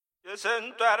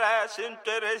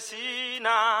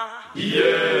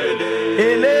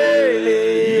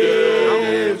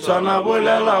Sana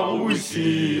bolela go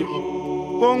bosigo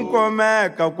konkome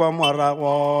ka kwa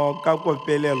morago ka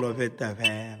kopelelo feta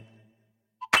fela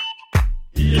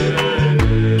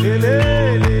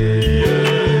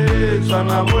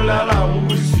sana bolela go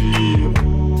bosigo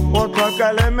o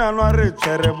tlhokale menwa re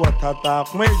tshwere bothata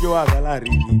go mejo wa bela re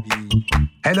bibi.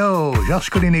 Hello, Georges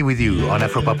Collinet with you on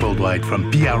Afropop Worldwide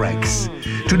from PRX.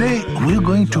 Today, we're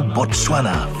going to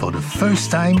Botswana for the first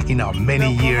time in our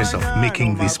many years of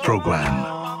making this program.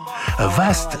 A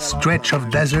vast stretch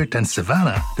of desert and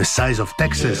savanna, the size of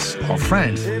Texas or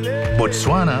France,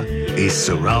 Botswana is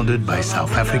surrounded by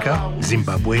South Africa,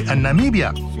 Zimbabwe, and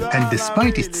Namibia. And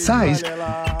despite its size,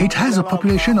 it has a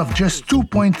population of just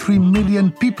 2.3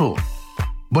 million people.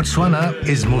 Botswana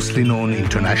is mostly known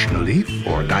internationally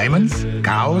for diamonds,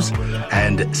 cows,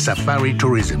 and safari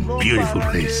tourism. Beautiful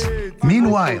place.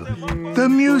 Meanwhile, the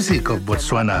music of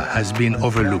Botswana has been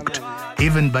overlooked,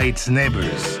 even by its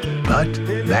neighbors. But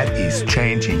that is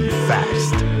changing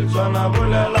fast.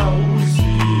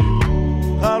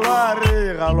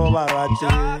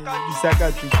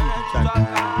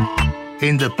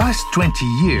 In the past 20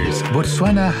 years,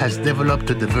 Botswana has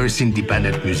developed a diverse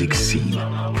independent music scene,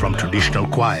 from traditional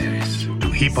choirs to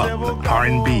hip-hop,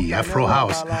 R&B, Afro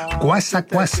house, kwasa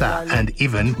kwasa, and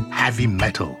even heavy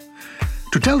metal.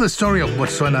 To tell the story of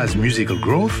Botswana's musical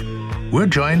growth, we're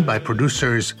joined by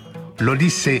producers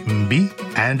Lodise Mbi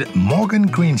and Morgan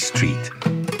Greenstreet.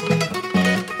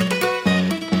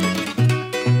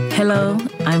 Hello,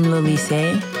 I'm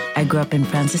Lolise. I grew up in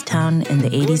Francistown in the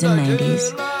 80s and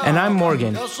 90s. And I'm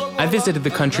Morgan. I visited the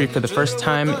country for the first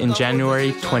time in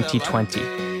January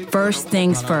 2020. First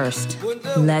things first,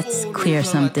 let's clear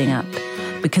something up,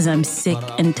 because I'm sick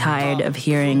and tired of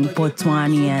hearing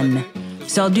Botswanian.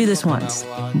 So I'll do this once.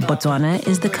 Botswana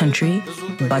is the country,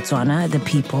 Botswana the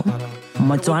people,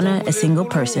 Motswana a single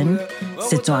person,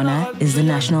 Setswana is the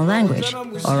national language,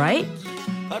 all right?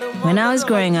 When I was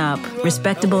growing up,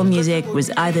 respectable music was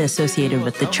either associated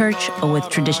with the church or with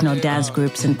traditional dance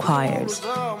groups and choirs.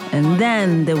 And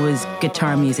then there was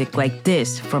guitar music like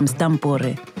this from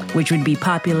Stampore, which would be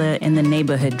popular in the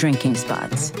neighborhood drinking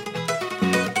spots.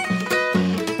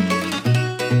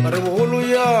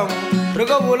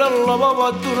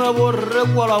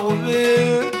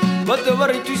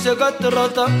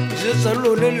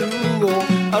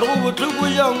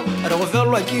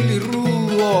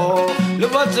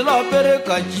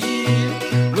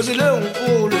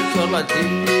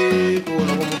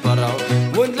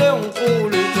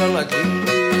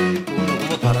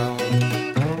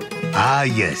 Ah,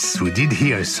 yes, we did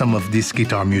hear some of this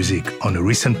guitar music on a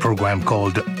recent program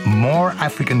called More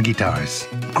African Guitars.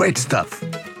 Great stuff.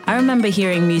 I remember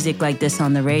hearing music like this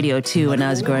on the radio, too, when I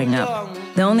was growing up.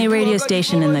 The only radio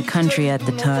station in the country at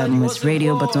the time was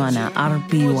Radio Botswana,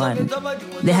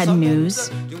 RB1. They had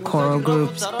news, choral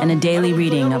groups, and a daily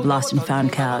reading of Lost and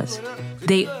Found Cows.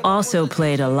 They also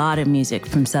played a lot of music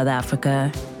from South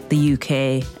Africa, the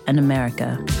UK, and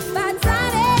America.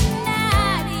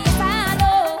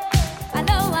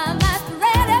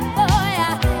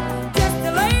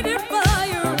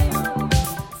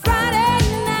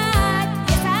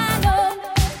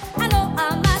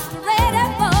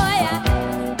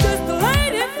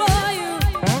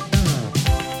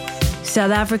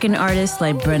 South African artists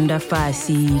like Brenda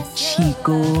Fassie,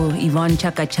 Chico, Yvonne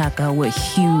Chaka Chaka were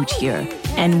huge here.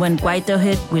 And when Kwaito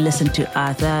hit, we listened to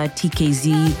Arthur,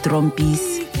 TKZ,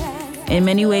 Trompis. In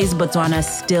many ways, Botswana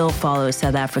still follows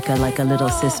South Africa like a little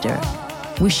sister.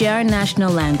 We share a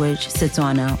national language,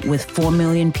 Setswana, with 4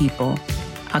 million people.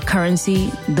 Our currency,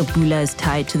 the pula, is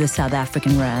tied to the South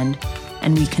African rand,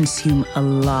 and we consume a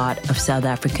lot of South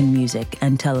African music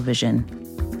and television.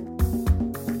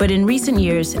 But in recent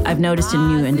years, I've noticed a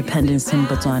new independence in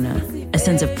Botswana, a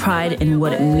sense of pride in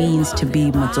what it means to be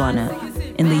Motswana,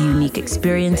 in the unique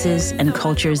experiences and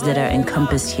cultures that are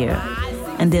encompassed here.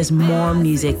 And there's more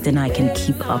music than I can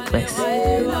keep up with.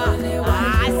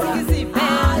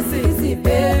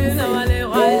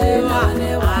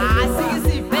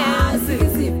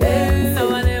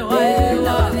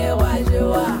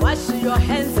 Wash your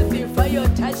hands before you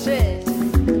touch it.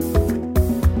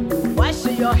 Wash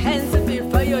your hands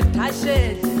before you touch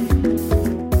it.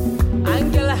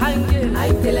 Angel, angel,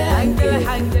 angel, angel,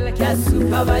 angel, kya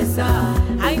supervisor.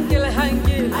 Angel,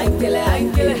 angel, angel,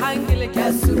 angel, angel,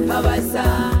 kya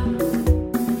supervisor.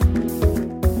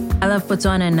 I left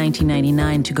Botswana in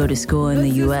 1999 to go to school in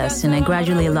the US, and I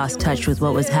gradually lost touch with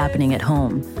what was happening at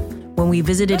home. When we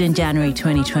visited in January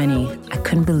 2020, I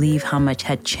couldn't believe how much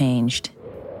had changed.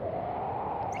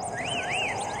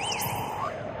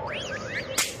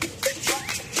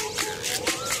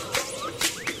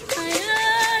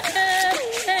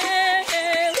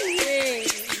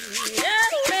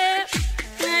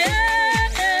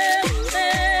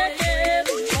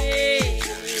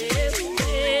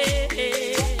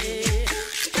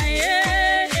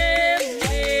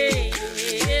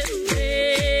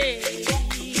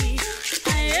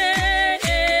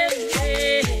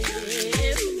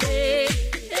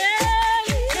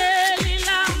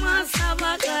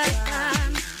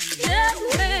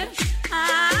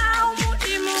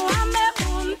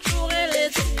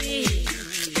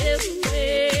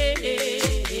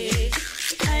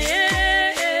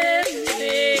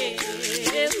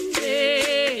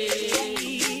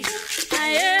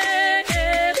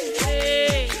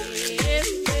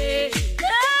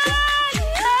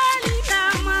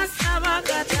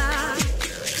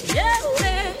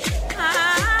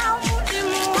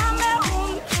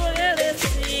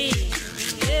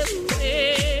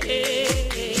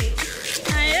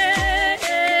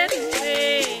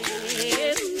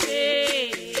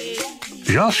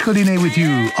 Georges Collinet with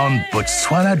you on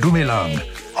Botswana Dumelang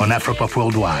on Afropop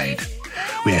Worldwide.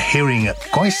 We are hearing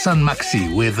Khoisan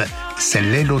Maxi with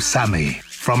Selelo Same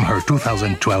from her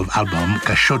 2012 album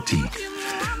Kashoti.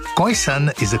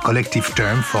 Khoisan is a collective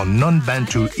term for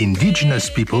non-Bantu indigenous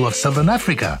people of Southern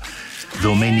Africa.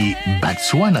 Though many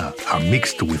Batswana are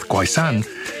mixed with Khoisan,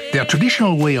 their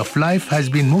traditional way of life has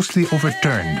been mostly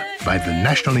overturned by the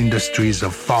national industries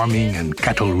of farming and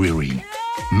cattle rearing.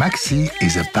 Maxi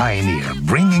is a pioneer,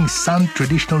 bringing San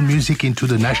traditional music into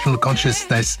the national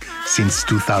consciousness since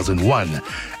 2001.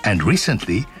 And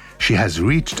recently, she has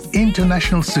reached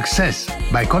international success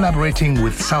by collaborating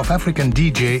with South African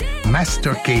DJ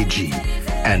Master KG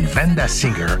and Venda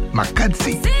singer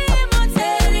Makadzi.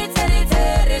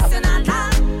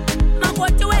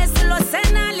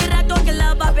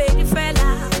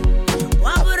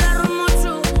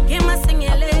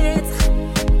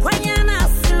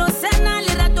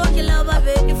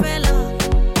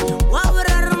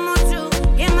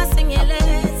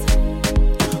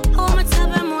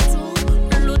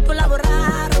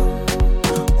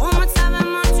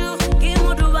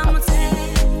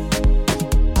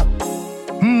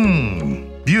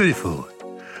 Beautiful.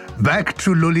 Back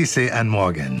to Lolise and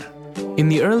Morgan. In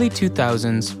the early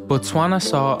 2000s, Botswana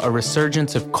saw a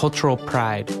resurgence of cultural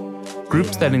pride.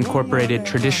 Groups that incorporated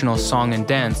traditional song and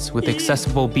dance with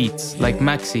accessible beats like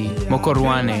Maxi,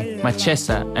 Mokorwane,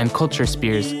 Machesa, and Culture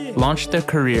Spears launched their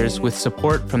careers with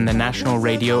support from the national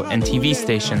radio and TV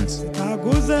stations.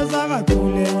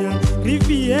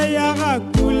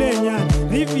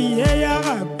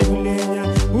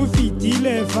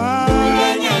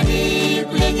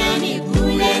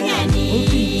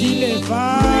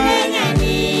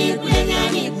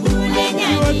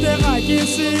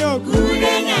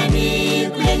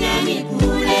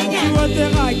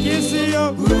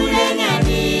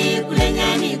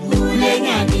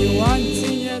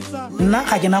 Nna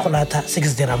ga ke na go latha se ke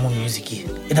se dira mo music ke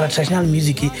dira traditional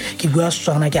music ke bua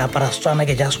Setswana ke apara Setswana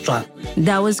ke ja Setswana.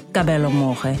 That was Kabelo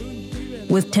Moge.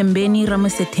 With Tembeni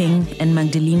Ramasetheng and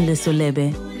Magdalene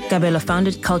Lesolebe, Kabelo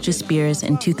founded Culture Spears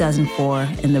in 2004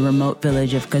 in the remote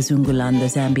village of Kazungulan, the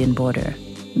Zambian border.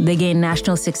 They gained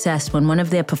national success when one of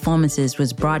their performances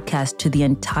was broadcast to the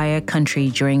entire country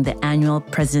during the annual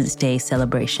President's Day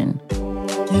celebration.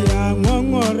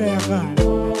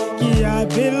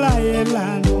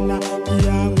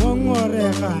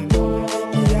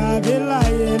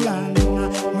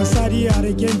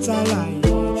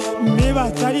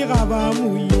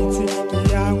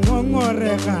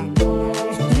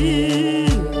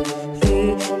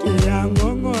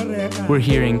 We're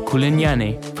hearing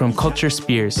Kulenyane from Culture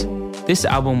Spears. This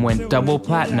album went double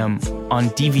platinum on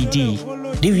DVD.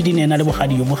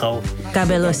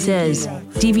 Kabelo says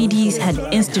DVDs had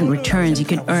instant returns. You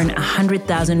could earn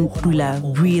 100,000 pula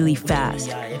really fast.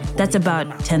 That's about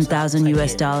 $10,000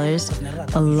 US,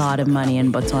 a lot of money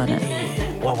in Botswana.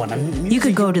 You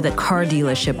could go to the car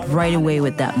dealership right away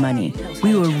with that money.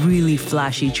 We were really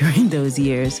flashy during those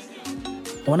years.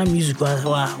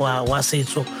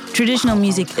 Traditional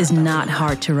music is not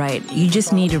hard to write. You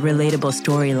just need a relatable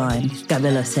storyline,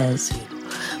 Kabelo says.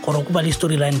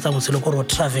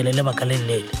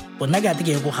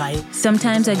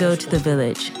 Sometimes I go to the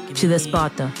village, to the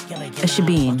Spato, a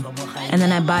shebeen, and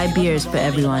then I buy beers for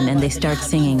everyone and they start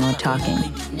singing or talking.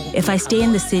 If I stay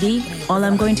in the city, all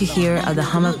I'm going to hear are the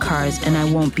hum of cars and I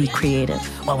won't be creative.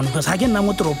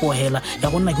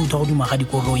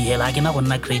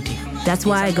 That's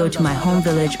why I go to my home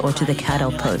village or to the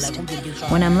cattle post.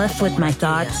 When I'm left with my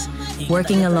thoughts,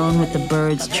 working alone with the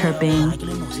birds chirping,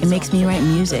 it makes me write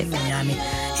music.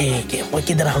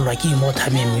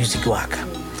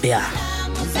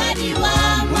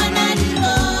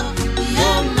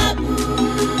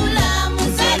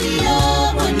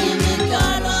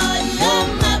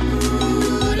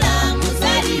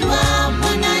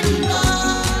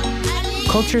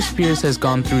 Culture Spears has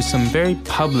gone through some very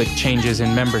public changes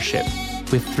in membership,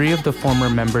 with 3 of the former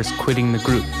members quitting the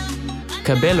group.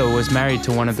 Kabelo was married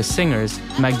to one of the singers,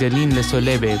 Magdalene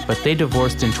Lesolebe, but they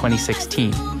divorced in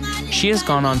 2016. She has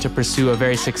gone on to pursue a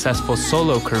very successful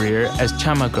solo career as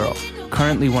Chama Girl,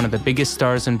 currently one of the biggest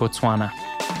stars in Botswana.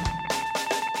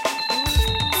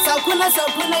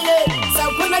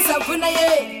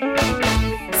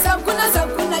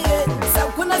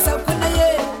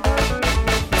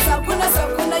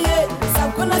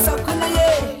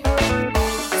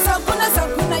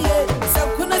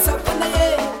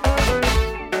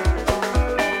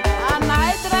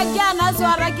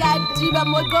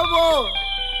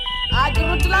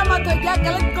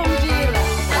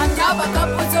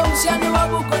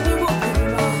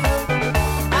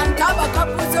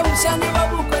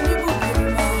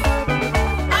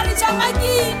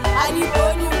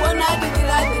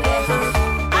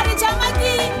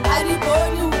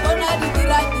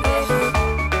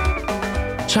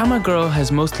 Chama Girl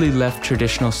has mostly left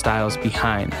traditional styles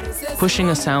behind, pushing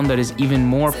a sound that is even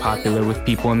more popular with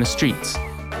people in the streets.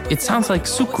 It sounds like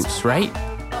soukous, right?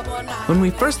 When we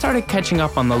first started catching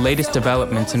up on the latest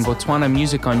developments in Botswana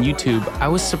music on YouTube, I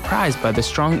was surprised by the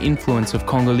strong influence of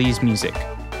Congolese music.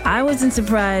 I wasn't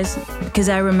surprised because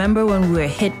I remember when we were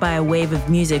hit by a wave of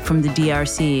music from the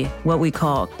DRC, what we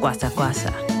call kwasa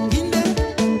kwasa.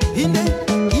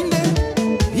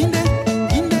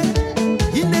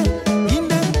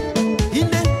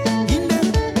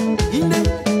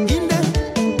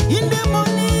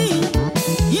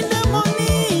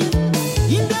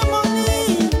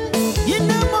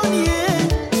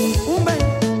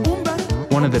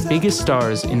 One of the biggest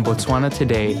stars in Botswana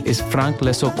today is Frank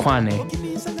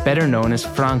Lesokwane, better known as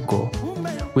Franco.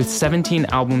 With 17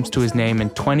 albums to his name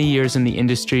and 20 years in the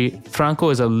industry, Franco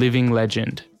is a living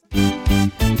legend.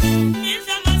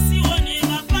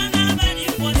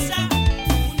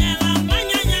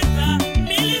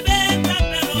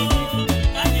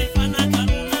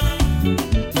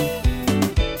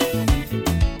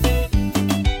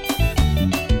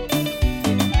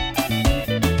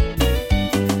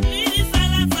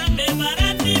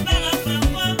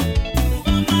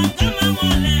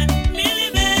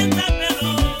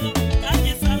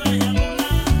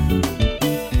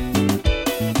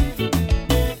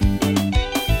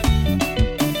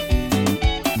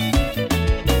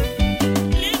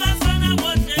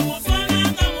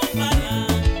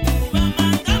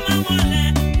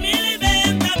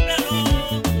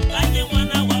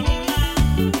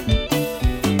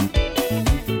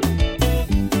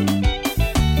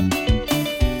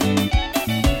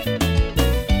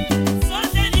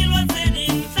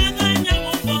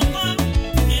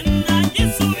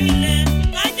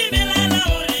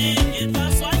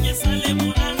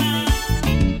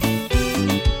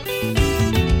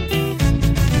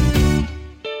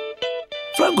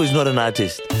 Franco is not an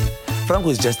artist. Franco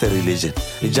is just a religion.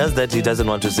 It's just that he doesn't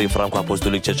want to say Franco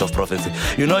Apostolic Church of Prophecy.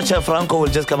 You know, Franco will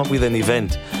just come up with an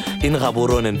event in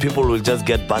Gaborone and people will just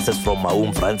get buses from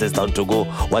Maum, Francistown to go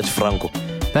watch Franco.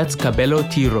 That's Kabelo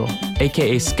Tiro,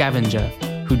 aka Scavenger,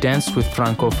 who danced with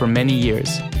Franco for many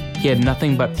years. He had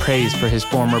nothing but praise for his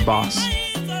former boss.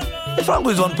 Franco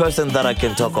is one person that I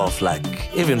can talk of,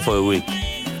 like, even for a week,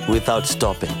 without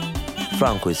stopping.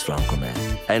 Franco is Franco, man.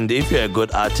 And if you're a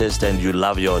good artist and you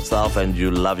love yourself and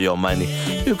you love your money,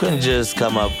 you can just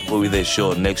come up with a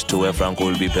show next to where Franco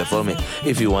will be performing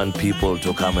if you want people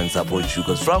to come and support you.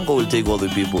 Because Franco will take all the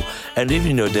people and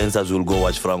even your dancers will go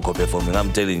watch Franco performing.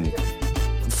 I'm telling you.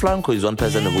 Franco is one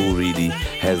person who really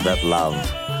has that love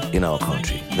in our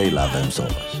country. They love him so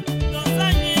much.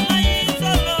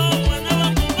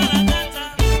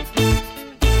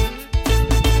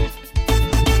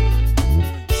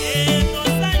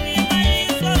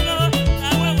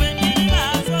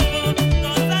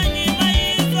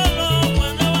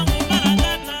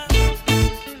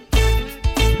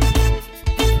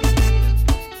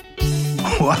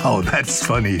 Wow, that's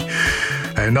funny.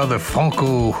 Another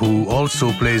Franco who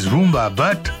also plays rumba,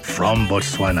 but from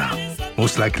Botswana.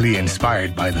 Most likely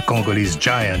inspired by the Congolese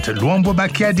giant Luambo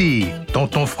Bakiadi,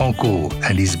 Tonton Franco,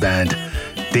 and his band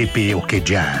TP OK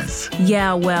Jazz.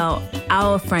 Yeah, well,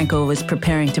 our Franco was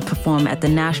preparing to perform at the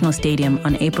National Stadium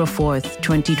on April 4th,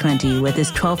 2020 with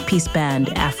his 12-piece band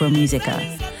Afro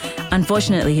Musica.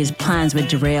 Unfortunately, his plans were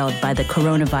derailed by the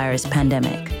coronavirus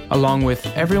pandemic. Along with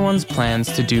everyone's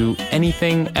plans to do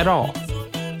anything at all.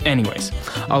 Anyways,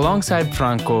 alongside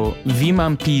Franco,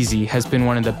 Vima Mpizi has been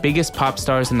one of the biggest pop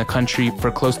stars in the country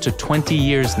for close to 20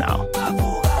 years now.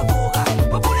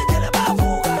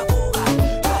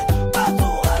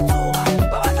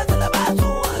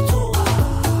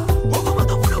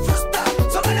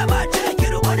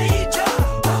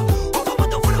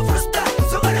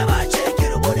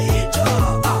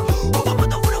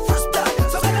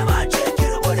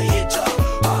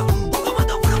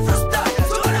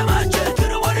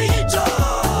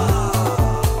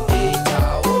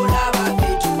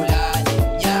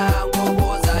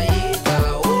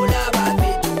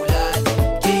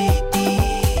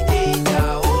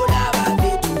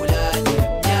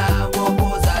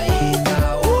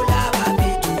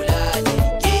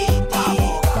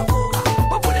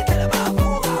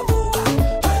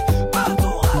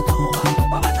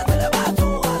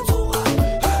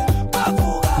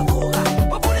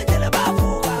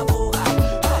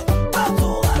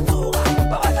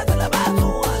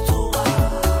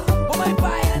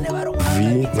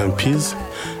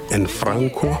 And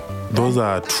Franco, those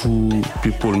are two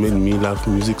people made me love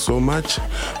music so much.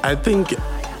 I think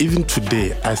even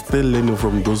today, I still learning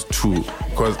from those two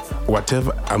because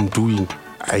whatever I'm doing,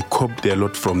 I copied a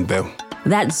lot from them.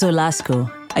 That's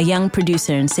Zolasco, a young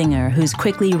producer and singer who's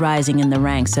quickly rising in the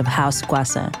ranks of House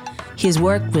Kwasa. He's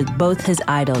worked with both his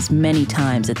idols many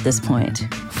times at this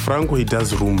point. Franco, he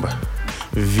does rumba.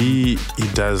 V, he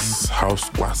does House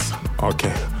Kwasa.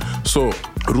 Okay. So,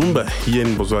 rumba here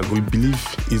in Botswana, we believe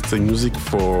it's a music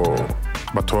for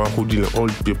Batoa,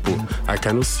 old people. I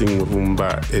cannot sing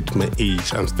rumba at my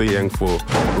age. I'm still young for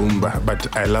rumba,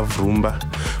 but I love rumba.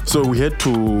 So we had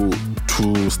to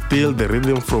steal the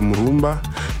rhythm from rumba,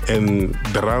 and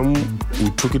drum, we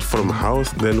took it from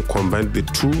house, then combined the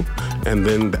two, and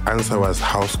then the answer was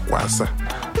House Kwasa,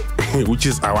 which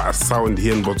is our sound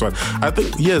here in Botswana. I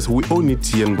think, yes, we own it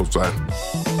here in Botswana.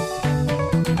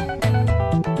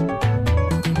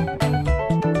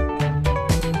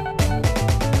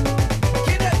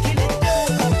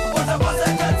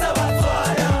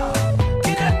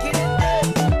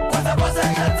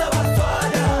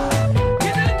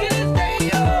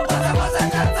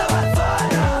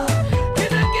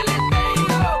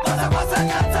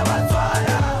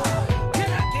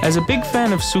 As a big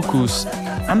fan of soukous,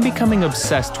 I'm becoming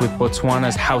obsessed with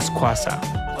Botswana's House Kwasa.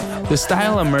 The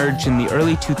style emerged in the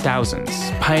early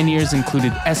 2000s. Pioneers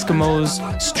included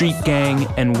Eskimos, Street Gang,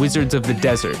 and Wizards of the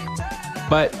Desert.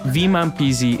 But V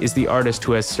Mampizi is the artist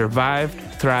who has survived,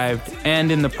 thrived,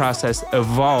 and in the process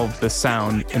evolved the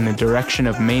sound in the direction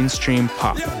of mainstream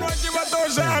pop.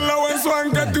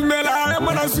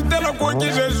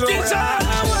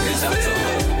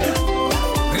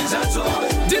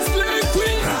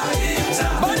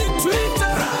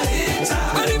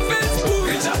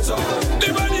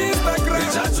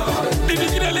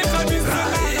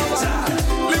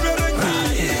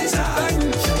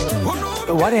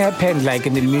 What happened like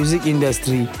in the music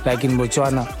industry, like in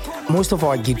Botswana, most of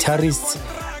our guitarists,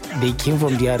 they came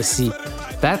from DRC.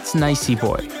 That's Nicey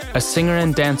Boy, a singer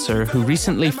and dancer who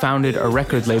recently founded a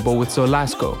record label with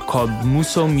Zolasco called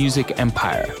Muso Music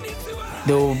Empire.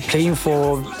 They were playing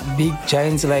for big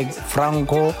giants like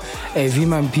Franco, V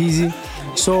Mampizi.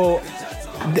 So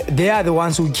they are the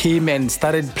ones who came and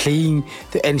started playing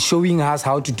and showing us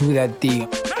how to do that thing.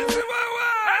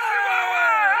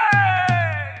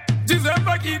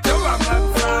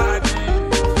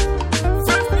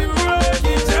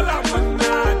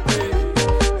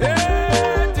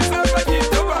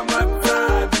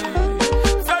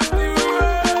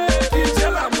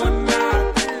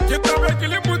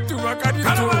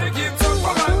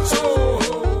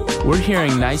 We're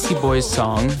hearing Nicey Boy's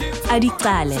song,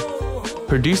 Adicale,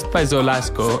 produced by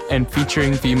Zolasco and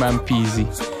featuring V Mampizi.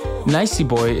 Nicey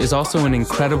Boy is also an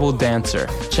incredible dancer.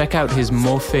 Check out his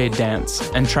Mofe dance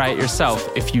and try it yourself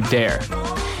if you dare.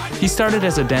 He started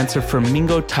as a dancer for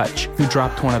Mingo Touch, who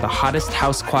dropped one of the hottest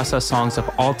House Kwasa songs of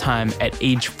all time at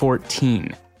age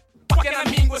 14.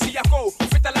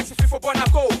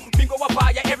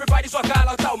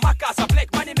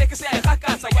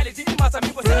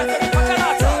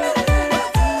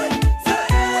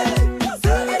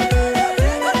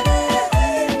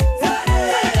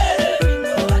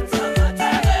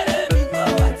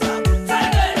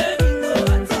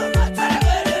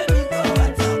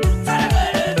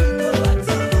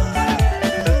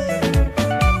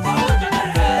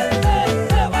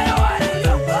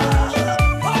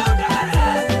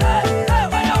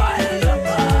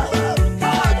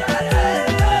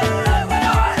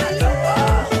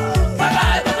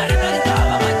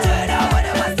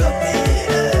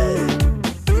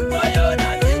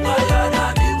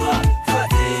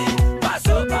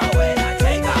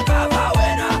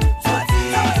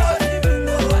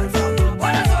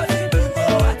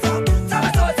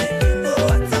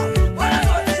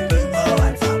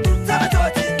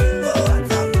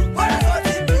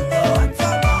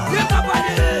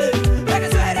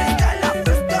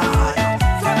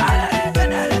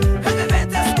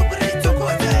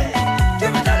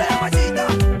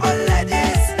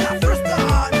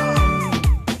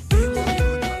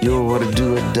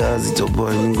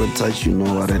 Touch, you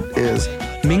know what it is.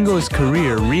 Mingo's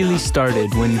career really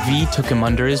started when V took him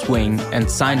under his wing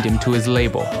and signed him to his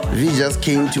label. V just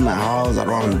came to my house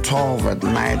around 12 at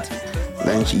night.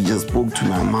 Then she just spoke to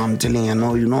my mom, telling her,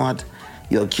 no, you know what?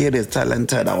 Your kid is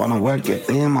talented. I want to work with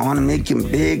him. I want to make him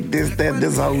big. This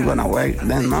is how we're going to work.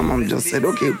 Then my mom just said,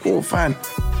 okay, cool, fine.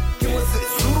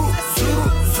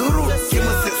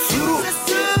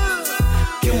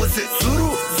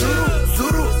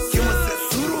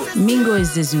 Mingo is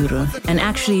Zezuru, and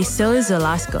actually so is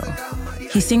Zolasco.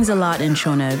 He sings a lot in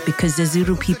Shona because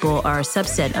Zezuru people are a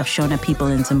subset of Shona people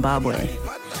in Zimbabwe.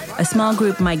 A small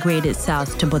group migrated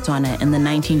south to Botswana in the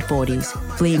 1940s,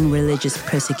 fleeing religious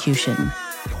persecution.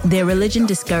 Their religion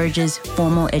discourages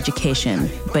formal education,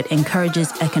 but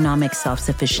encourages economic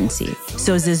self-sufficiency.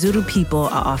 So Zezuru people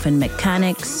are often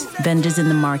mechanics, vendors in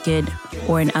the market,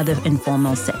 or in other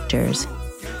informal sectors.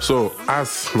 So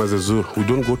as Mazezuru, we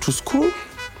don't go to school,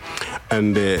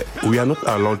 and we are not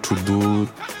allowed to do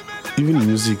even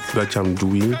music that I'm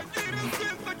doing.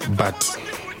 But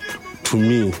to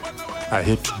me, I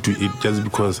had to do it just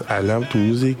because I loved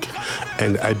music,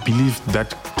 and I believe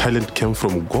that talent came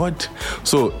from God.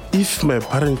 So if my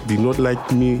parents did not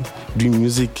like me doing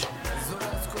music,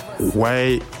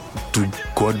 why do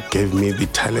God give me the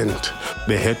talent?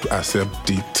 They had to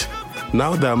accept it.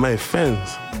 Now they are my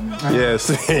fans. Yes.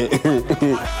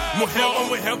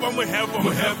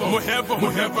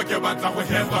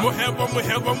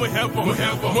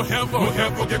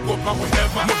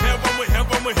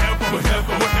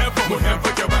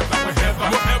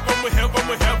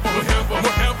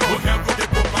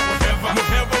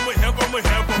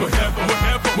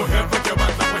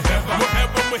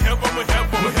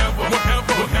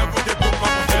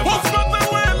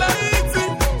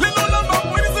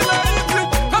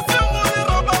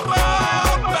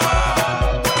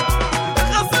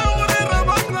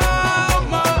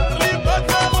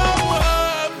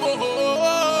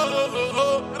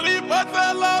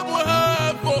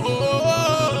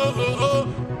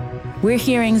 We're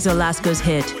hearing Zolasco's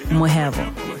hit, Muhevo.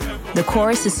 The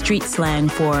chorus is street slang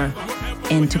for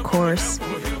intercourse,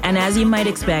 and as you might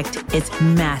expect, it's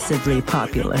massively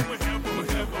popular.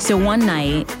 So one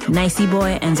night, Nicey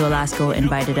Boy and Zolasco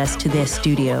invited us to their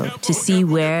studio to see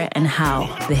where and how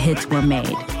the hits were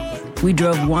made. We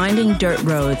drove winding dirt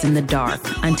roads in the dark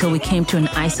until we came to an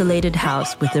isolated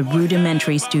house with a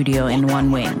rudimentary studio in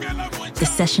one wing. The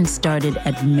session started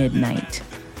at midnight.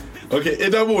 Okay,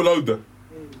 et d'abord louder.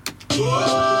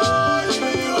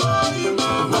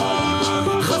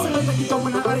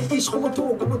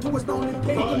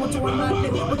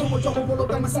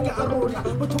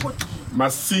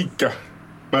 Masika.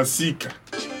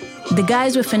 The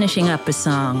guys were finishing up a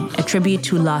song, a tribute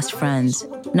to lost friends.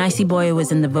 Nicey Boy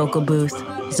was in the vocal booth,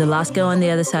 Zolasco on the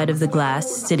other side of the glass,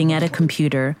 sitting at a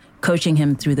computer, coaching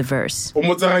him through the verse.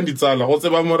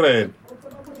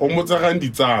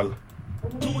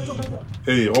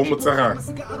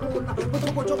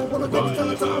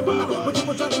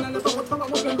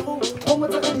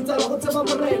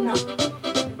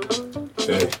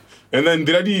 Hey, and then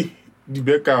there are the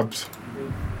backups.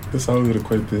 That's how we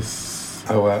record this.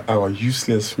 Our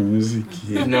useless music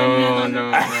here. No.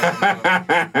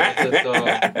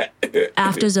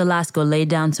 After Zolasco laid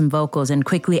down some vocals and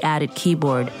quickly added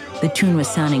keyboard, the tune was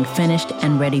sounding finished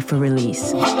and ready for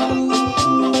release.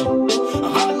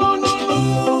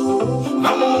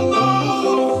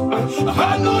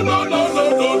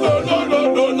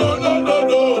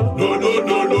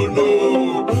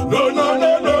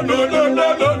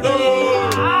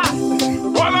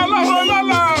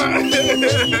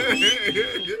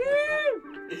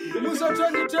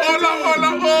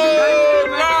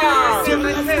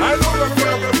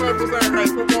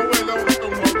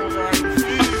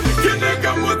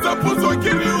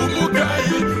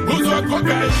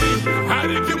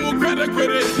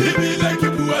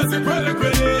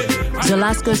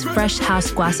 Zolasco's fresh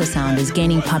house guasa sound is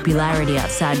gaining popularity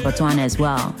outside Botswana as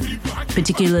well,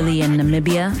 particularly in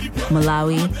Namibia,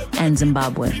 Malawi, and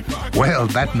Zimbabwe. Well,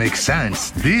 that makes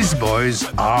sense. These boys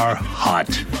are hot.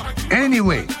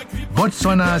 Anyway,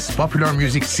 Botswana's popular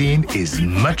music scene is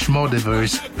much more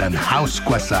diverse than house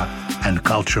guasa and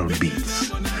cultural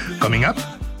beats. Coming up,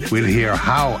 we'll hear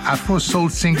how Afro soul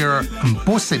singer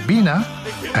Mpose Bina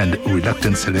and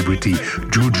reluctant celebrity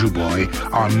Juju Boy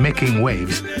are making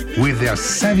waves with their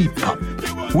savvy pop.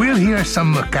 We'll hear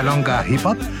some Kalonga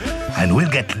hip-hop, and we'll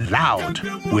get loud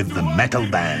with the metal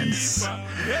bands.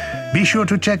 Be sure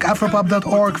to check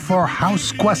afropop.org for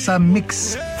House Guasa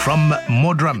Mix from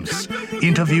Modrums,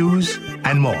 interviews,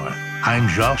 and more. I'm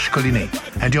Georges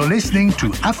Collinet, and you're listening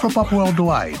to Afropop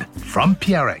Worldwide from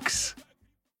PRX.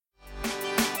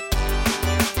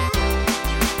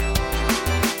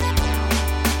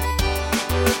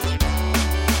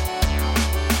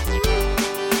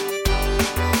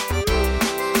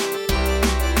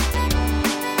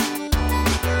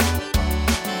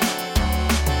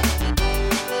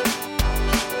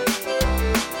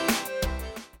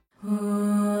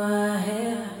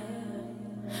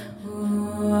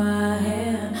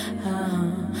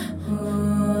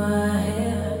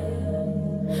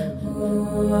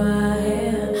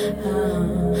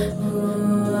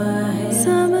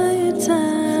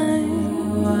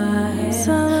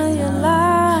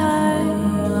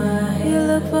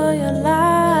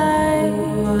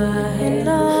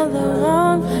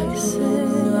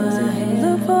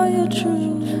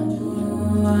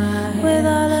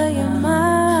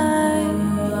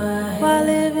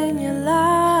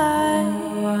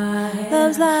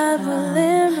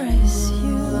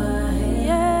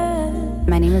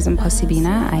 name is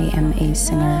Mposibina. I am a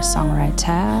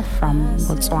singer-songwriter from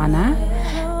Botswana.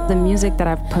 The music that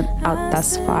I've put out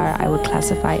thus far, I would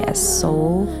classify as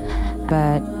soul,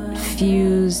 but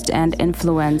fused and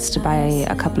influenced by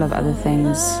a couple of other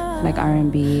things like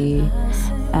R&B,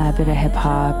 a bit of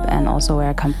hip-hop, and also where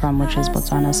I come from, which is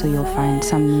Botswana. So you'll find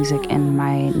some music in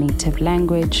my native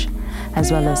language,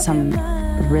 as well as some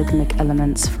rhythmic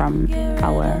elements from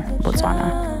our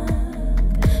Botswana.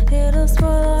 It'll spoil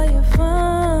all your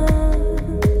fun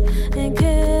and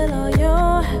kill all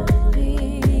your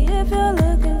happy. If you're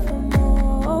looking for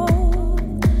more,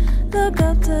 look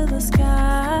up to the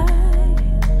sky,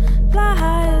 fly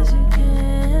high as you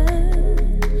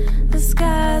can. The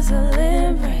skies will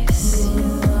embrace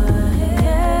you.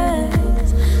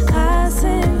 Yes, I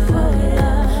sing for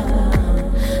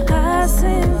love, I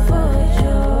sing for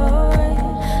joy,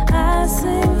 I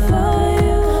sing for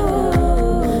you.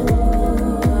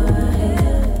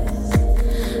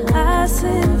 I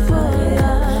sing for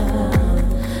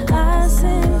love, I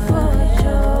sing for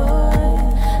joy,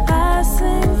 I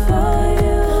sing for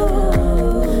you.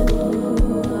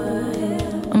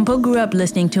 Mpo grew up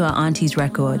listening to her auntie's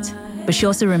records, but she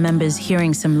also remembers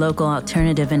hearing some local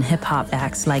alternative and hip-hop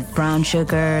acts like Brown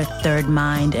Sugar, Third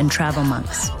Mind, and Travel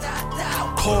Monks.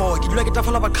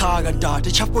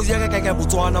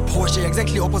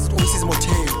 Exactly opposite Oasis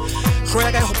Motel.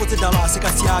 Troya guy hopotse dala se ka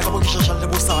sia ka bo kishasha le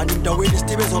bosani ndaweni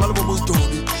stebe zona le bo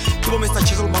mosdobi ke bo Mr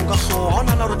Chisel Manga so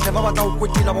hona na re tleba ba tla o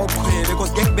kwetila ba o khwele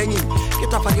because gang banging ke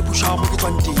tafa ke pusha mo ke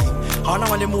tswanteng hona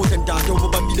wa le motle ntate o bo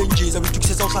bambile njeza o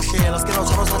itukisetsa o hlahlela se ke ra o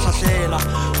tshara o sa hlahlela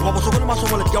o ba bohloko le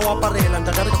masomo le ke wa aparela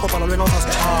ntate re ka kopana le wena o sa se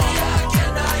tshaba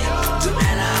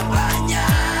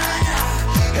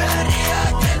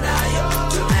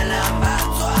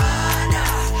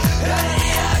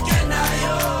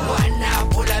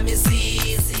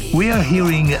We are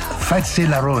hearing Fatse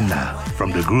Larona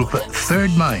from the group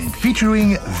Third Mind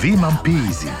featuring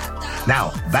Vimampizi.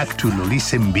 Now, back to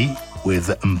Lolisembi with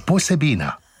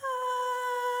Mposibina.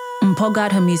 Mpo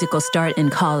got her musical start in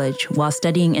college while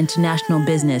studying international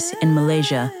business in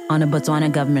Malaysia on a Botswana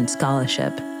government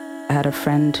scholarship. I had a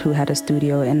friend who had a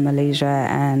studio in Malaysia,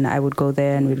 and I would go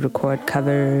there and we'd record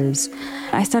covers.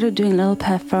 I started doing little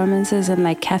performances in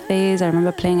like cafes. I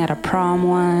remember playing at a prom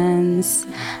once.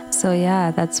 So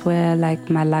yeah, that's where like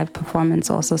my live performance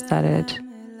also started.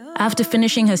 After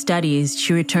finishing her studies,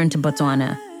 she returned to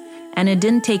Botswana. And it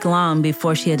didn't take long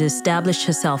before she had established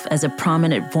herself as a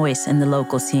prominent voice in the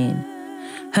local scene.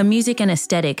 Her music and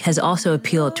aesthetic has also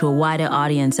appealed to a wider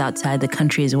audience outside the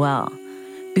country as well.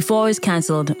 Before it was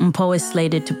cancelled, Mpo was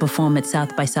slated to perform at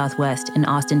South by Southwest in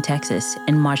Austin, Texas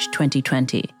in March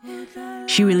 2020.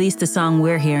 She released the song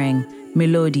we're hearing,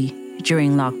 Melody,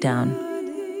 during lockdown.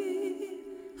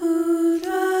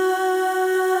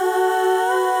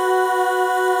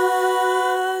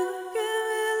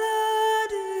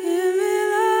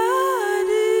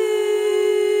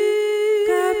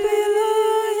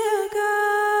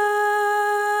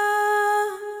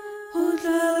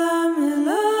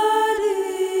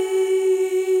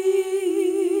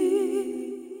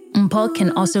 Mpo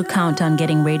can also count on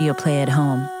getting radio play at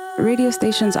home. Radio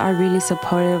stations are really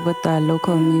supportive with the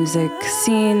local music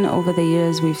scene. Over the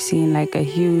years, we've seen like a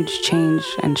huge change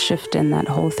and shift in that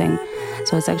whole thing.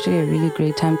 So it's actually a really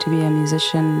great time to be a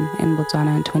musician in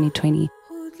Botswana in 2020.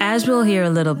 As we'll hear a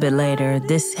little bit later,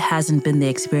 this hasn't been the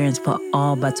experience for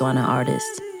all Botswana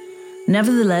artists.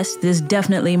 Nevertheless, there's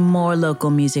definitely more local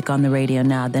music on the radio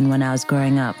now than when I was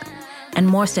growing up, and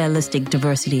more stylistic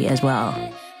diversity as well.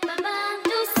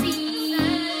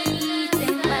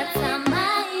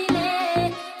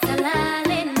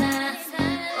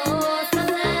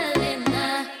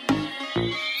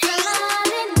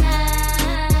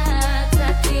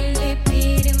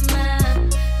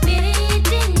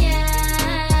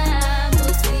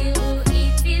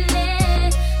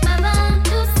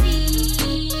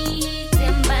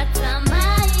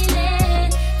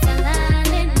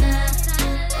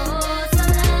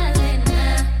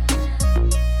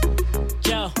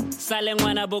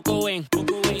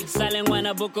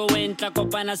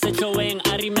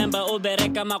 I remember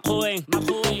Obereka Makoeng.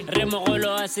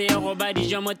 Remogolo ase go ba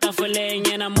dijo mo tafoleng,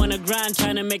 and I'm on a grind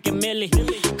trying to make a milli.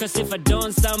 Cause if I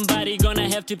don't, somebody gonna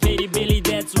have to pay the billy.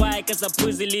 That's why, cause I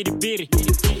pussy little bitty.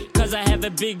 Cause I have a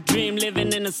big dream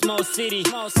living in a small city.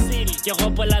 Ke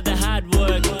gopola the hard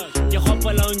work. Ke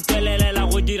gopola o ntelela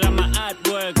go dira my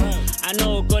artwork. I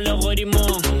know go le go di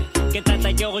mo. Ke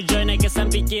tata ke go joina ke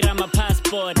sampikira my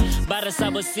passport. Bara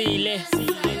sabosile.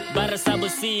 Bara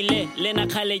sabosile. Lena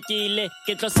khalekile.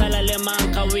 Ke tlo sala le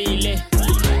mankawile.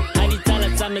 Ha di tala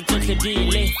tsa me tsotlhe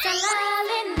dile.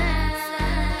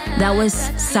 That was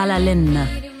Salalinna,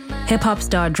 hip-hop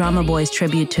star Drama Boy's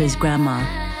tribute to his grandma,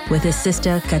 with his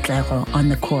sister Katlego on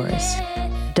the chorus.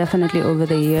 Definitely over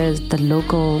the years, the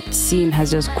local scene has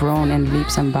just grown in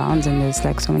leaps and bounds, and there's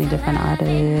like so many different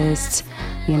artists.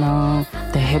 You know,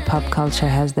 the hip-hop culture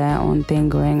has their own thing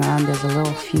going on. There's a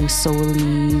little few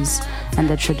soulies, and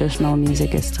the traditional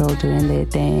music is still doing their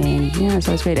thing. Yeah,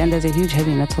 so it's great. And there's a huge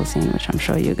heavy metal scene, which I'm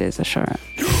sure you guys are sure.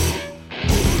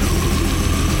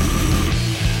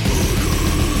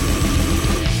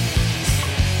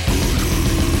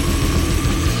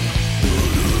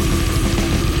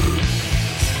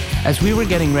 As we were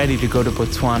getting ready to go to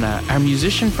Botswana, our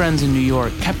musician friends in New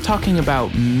York kept talking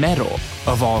about metal,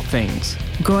 of all things.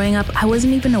 Growing up, I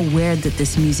wasn't even aware that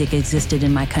this music existed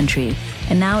in my country,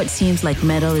 and now it seems like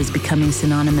metal is becoming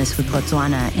synonymous with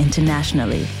Botswana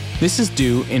internationally. This is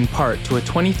due, in part, to a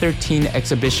 2013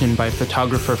 exhibition by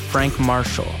photographer Frank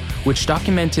Marshall, which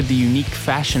documented the unique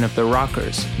fashion of the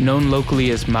rockers, known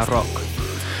locally as Marok.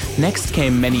 Next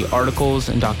came many articles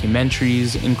and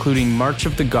documentaries, including March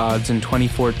of the Gods in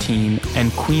 2014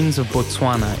 and Queens of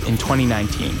Botswana in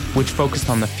 2019, which focused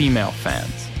on the female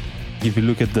fans. If you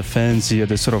look at the fans here,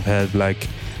 they sort of had like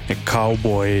a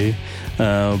cowboy,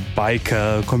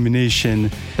 biker combination.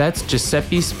 That's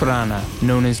Giuseppe Sprana,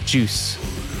 known as Juice.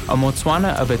 A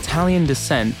Motswana of Italian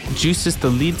descent, Juice is the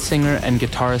lead singer and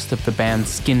guitarist of the band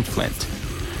Skinflint.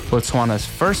 Botswana's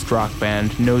first rock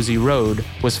band, Nosy Road,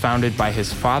 was founded by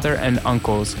his father and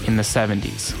uncles in the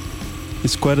 70s.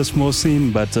 It's quite a small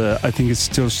scene, but I think it's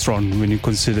still strong when you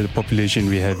consider the population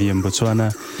we have here in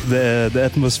Botswana. The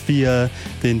atmosphere,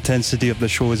 the intensity of the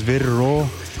show is very raw,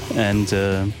 and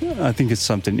I think it's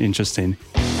something interesting.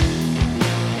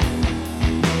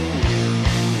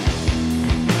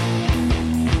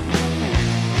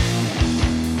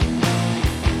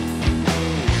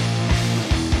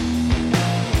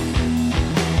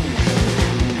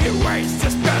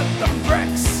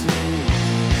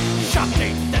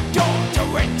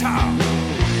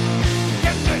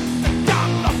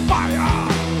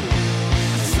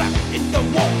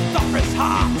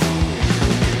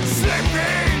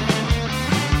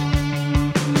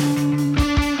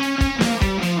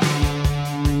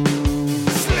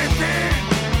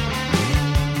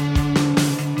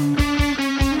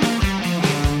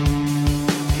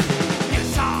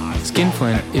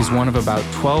 Skinflint is one of about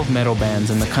 12 metal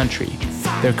bands in the country.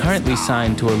 They're currently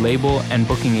signed to a label and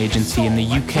booking agency in the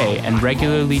UK and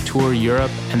regularly tour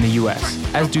Europe and the US,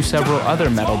 as do several other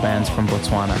metal bands from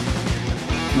Botswana.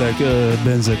 Like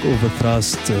bands like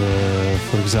Overthrust,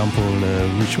 for example,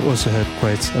 which also had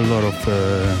quite a lot of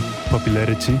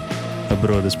popularity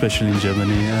abroad, especially in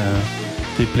Germany.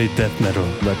 They play death metal,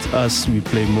 but us, we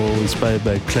play more inspired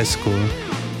by classical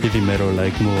heavy metal,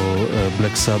 like more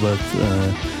Black Sabbath,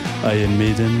 Iron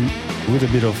Maiden, with a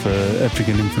bit of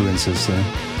African influences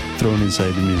thrown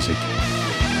inside the music.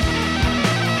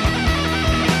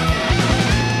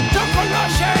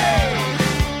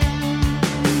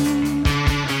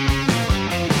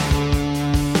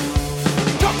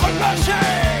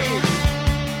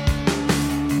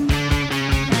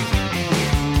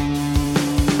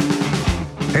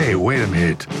 Hey, wait a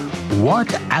minute.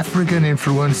 What African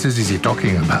influences is he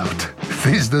talking about?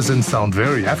 This doesn't sound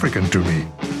very African to me.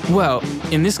 Well,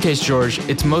 in this case, George,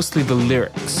 it's mostly the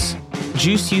lyrics.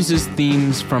 Juice uses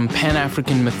themes from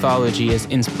Pan-African mythology as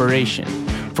inspiration.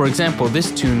 For example,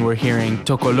 this tune we're hearing,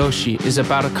 Tokoloshi, is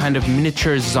about a kind of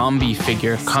miniature zombie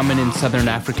figure common in Southern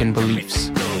African beliefs.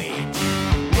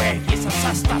 Where his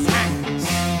ancestors hangs,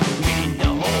 within the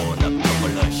horde of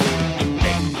Tokoloshi, in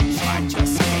vain he tried to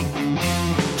escape.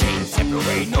 Chains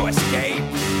separate, no escape.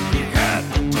 He heard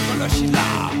the Tokoloshi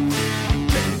laugh,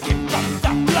 drinking from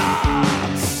the bloods.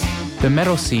 The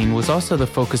metal scene was also the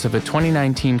focus of a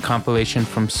 2019 compilation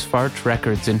from Svart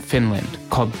Records in Finland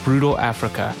called Brutal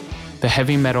Africa, the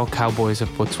heavy metal cowboys of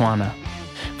Botswana.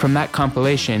 From that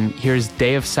compilation, here's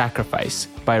Day of Sacrifice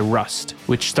by Rust,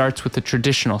 which starts with a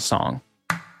traditional song.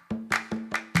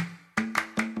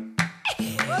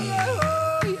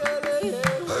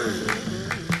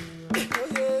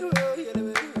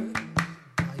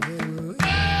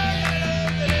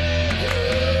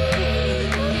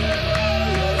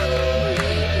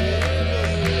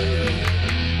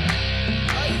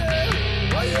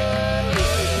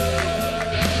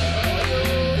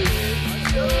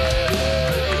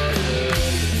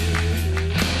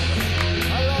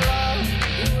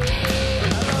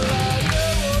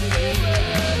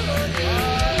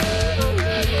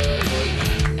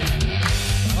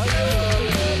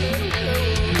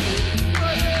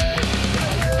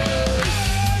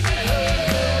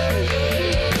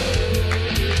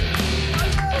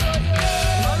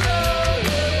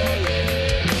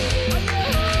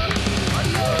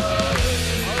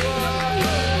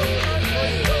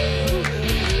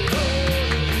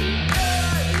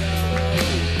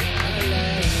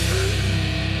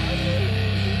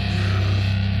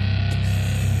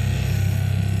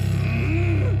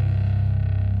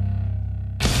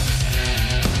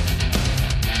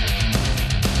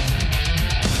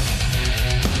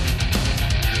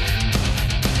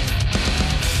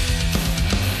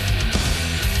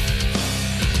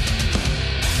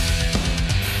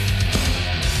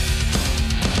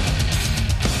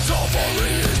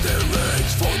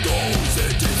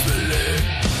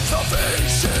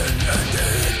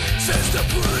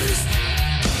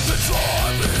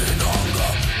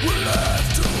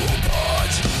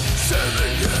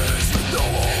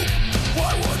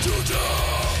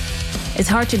 It's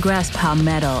hard to grasp how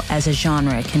metal as a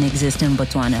genre can exist in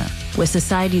Botswana, where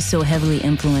society is so heavily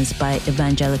influenced by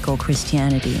evangelical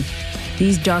Christianity.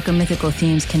 These darker mythical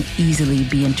themes can easily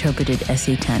be interpreted as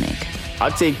satanic.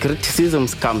 I'd say criticism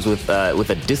comes with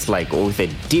a dislike or with a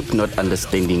deep not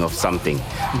understanding of something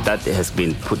that has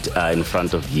been put in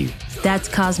front of you. That's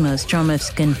Cosmos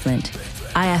Stromif Skinflint.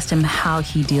 I asked him how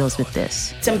he deals with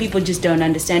this. Some people just don't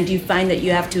understand. Do you find that you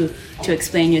have to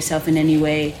explain yourself in any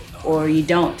way, or you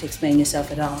don't explain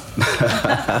yourself at all?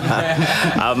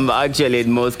 Actually,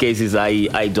 in most cases,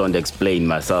 I don't explain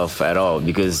myself at all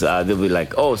because they'll be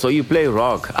like, oh, so you play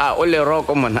rock? Only rock,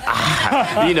 man.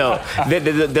 You know, they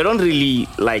don't really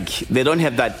they don't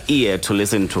have that ear to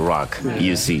listen to rock,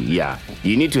 you see, yeah.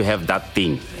 You need to have that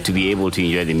thing to be able to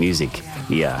enjoy the music,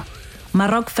 yeah.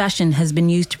 Maroc fashion has been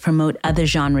used to promote other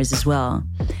genres as well.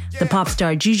 The pop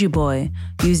star Juju Boy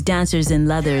used dancers in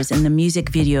leathers in the music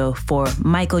video for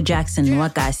Michael Jackson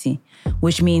Wakasi,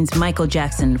 which means Michael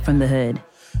Jackson from the hood.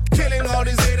 Killing all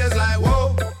these haters like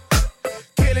whoa.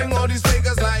 Killing all these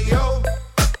fakers like yo.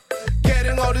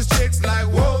 Getting all these chicks like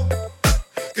whoa.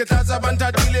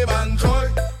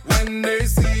 When they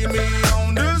see me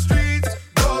on the streets,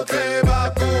 go play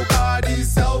back, go party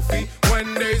selfie.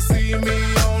 When they see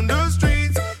me on the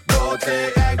streets, go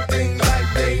play acting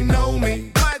like they know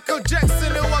me. Michael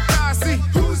Jackson and Wakasi,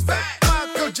 who's that?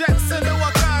 Michael Jackson and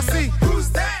Wakasi, who's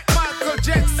that? Michael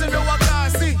Jackson and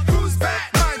Wakasi, who's that?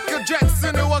 Michael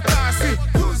Jackson and Wakasi,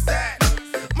 who's that?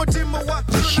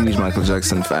 I'm a huge Michael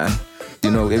Jackson fan. You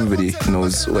know, everybody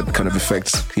knows what kind of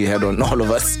effects he had on all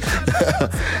of us.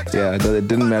 Yeah, it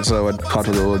didn't matter what part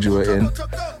of the world you were in.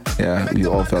 Yeah, we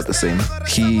all felt the same.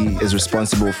 He is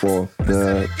responsible for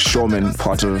the showman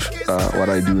part of what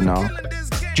I do now.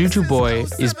 Juju Boy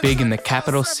is big in the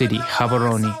capital city,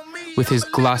 Gaborone, with his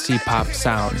glossy pop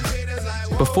sound.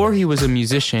 Before he was a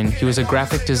musician, he was a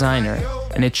graphic designer,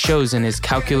 and it shows in his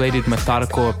calculated,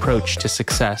 methodical approach to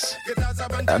success.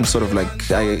 I'm sort of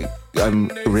I'm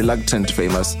reluctant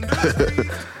famous.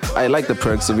 I like the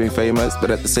perks of being famous,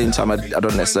 but at the same time, I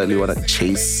don't necessarily want to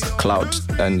chase clout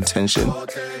and attention.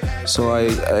 So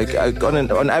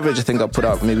on average, I think I put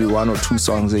out maybe 1 or 2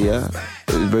 songs a year,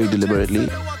 very deliberately.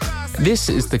 This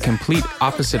is the complete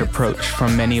opposite approach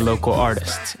from many local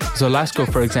artists. Zolasco,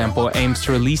 for example, aims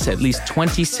to release at least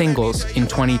 20 singles in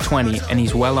 2020, and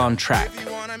he's well on track.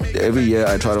 Every year,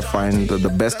 I try to find the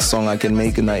best song I can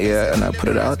make in that year, and I put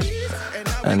it out.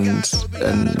 And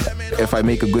if I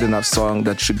make a good enough song,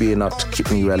 that should be enough to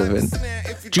keep me relevant.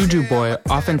 Juju Boy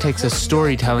often takes a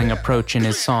storytelling approach in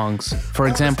his songs. For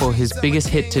example, his biggest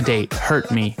hit to date, Hurt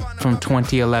Me, from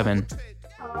 2011.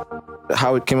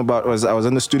 How it came about was I was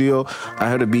in the studio, I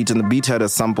heard a beat, and the beat had a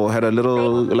sample, had a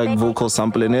little vocal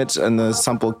sample in it, and the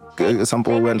sample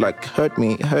went like, hurt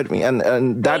me,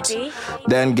 and that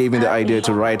then gave me the idea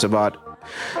to write about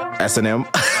S&M.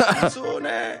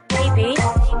 Baby,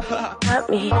 hurt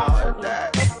me.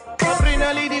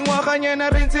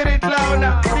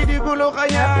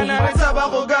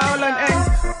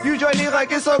 Usually I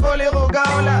can so go little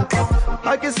gaula.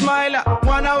 I can smile,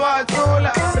 wanna watch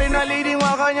sola. Rina leading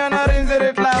wakanyana rinse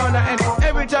it clown. And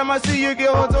every time I see you get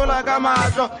hot like a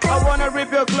macho, I wanna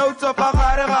rip your clothes off a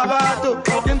carabatu.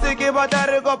 Can take a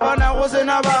battery up and I was in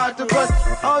a battle. Cause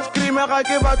I was screaming I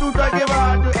give a to take a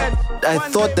I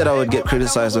thought that I would get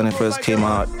criticized when it first came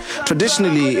out.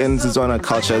 Traditionally in Setswana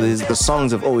culture, the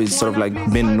songs have always sort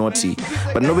of been naughty,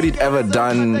 but nobody had ever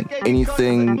done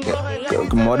anything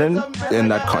modern in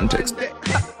that context.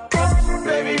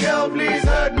 Baby girl, please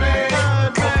hurt me.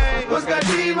 Cause got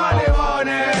team on the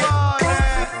morning.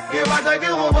 Give us a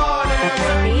good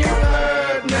morning. You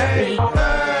hurt me.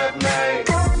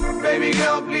 Baby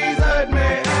girl, please hurt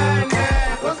me.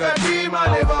 Cause got team on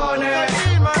the morning.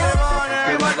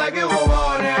 Give us a good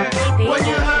morning. When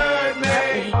you hurt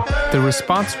me. The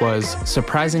response was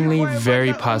surprisingly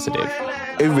very positive.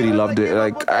 Everybody loved it.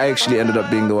 I actually ended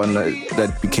up being the one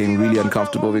that became really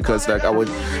uncomfortable because I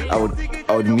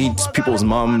would meet people's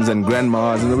moms and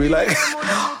grandmas and they'd be like,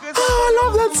 oh, I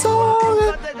love that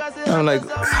song. And I'm like,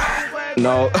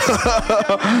 no.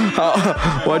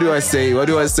 What do I say? What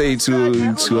do I say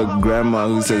to a grandma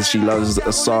who says she loves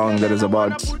a song that is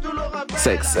about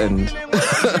sex and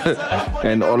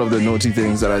and all of the naughty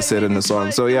things that I said in the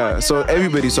song? So yeah, so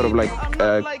everybody sort of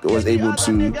was able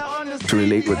to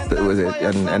relate with it,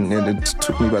 and it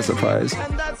took me by surprise.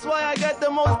 That's why I get the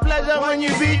most pleasure when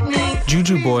you beat me.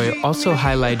 Juju Boy also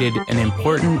highlighted an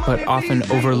important but often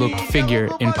overlooked figure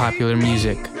in popular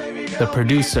music, the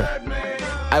producer.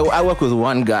 I work with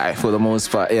one guy for the most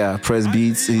part, yeah, Press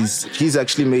Beats. He's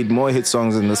actually made more hit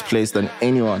songs in this place than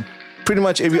anyone. Pretty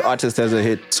much every artist has a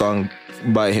hit song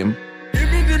by him. Give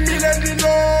me the million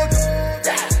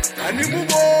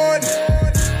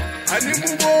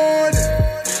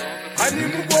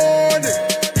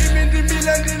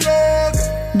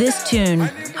This tune,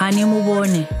 Hani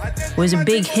Mubone, was a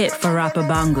big hit for rapper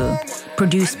Bangu,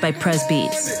 produced by Press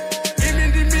Beats.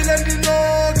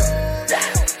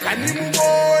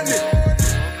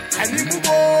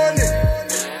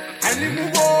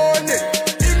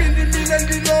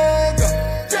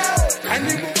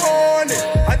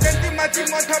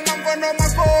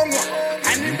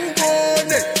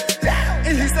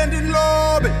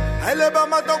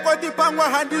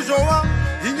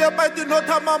 Inyapati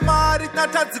nota mamari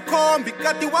tata zikombi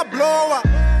kati wa blower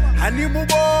hani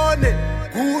mubone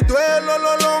kudwelo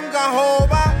lolonga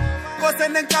hoba kose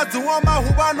nenkazi woma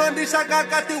hubano ndishaka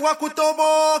kati wa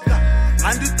kutoboka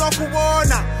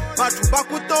anditokubona bathu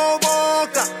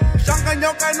bakutoboka shanga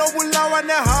nyoka inobulawa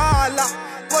nehala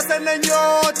kose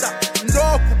nenyota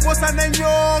ndoku posa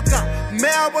nenyoka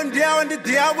meabo ndiawe ndi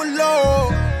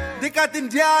diabulo ndikati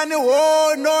ndiani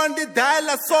wo no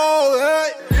ndidala so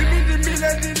hey.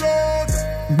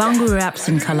 Bangu raps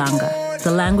in Kalanga,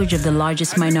 the language of the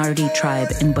largest minority tribe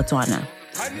in Botswana.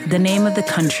 The name of the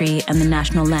country and the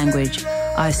national language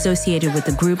are associated with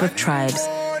a group of tribes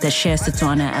that share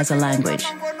Setswana as a language.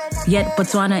 Yet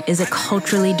Botswana is a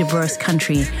culturally diverse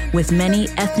country with many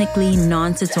ethnically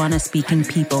non-Setswana speaking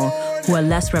people who are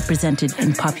less represented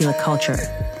in popular culture.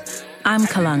 I'm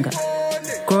Kalanga.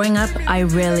 Growing up, I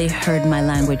rarely heard my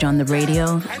language on the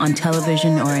radio, on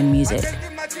television, or in music.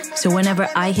 So whenever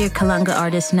I hear Kalanga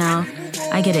artists now,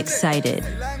 I get excited.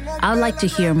 I'd like to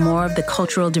hear more of the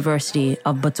cultural diversity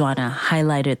of Botswana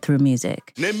highlighted through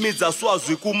music. Nemiza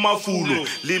swazwi kumafulo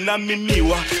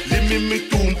linaminiwa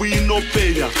limimitumbu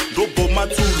inopenya ndobo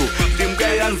matsulo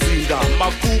ndimgaya nzinda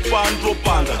makupa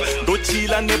ndopanda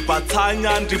ndochila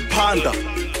nebathanya ndiphanda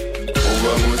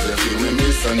uba muze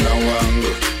kimimisa na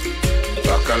wangu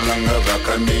bakalanga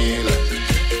bakamila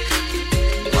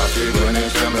mafigone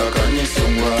shamba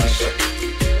kanisungwasha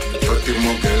Oti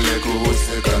mugele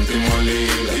kuhuse kanti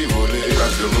molila Ivole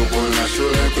kazubu na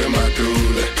shule kwe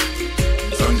matule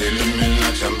Sondili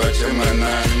mina chamba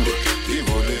chemanangu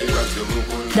Ivole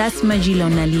kazubu. That's Majilo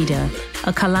Nalida,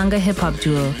 a Kalanga hip-hop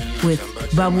duo with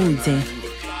Babudze,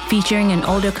 featuring an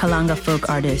older Kalanga folk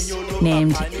artist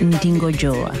named Ndingo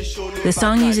Joa. The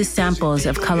song uses samples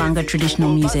of Kalanga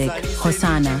traditional music,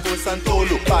 Hosana.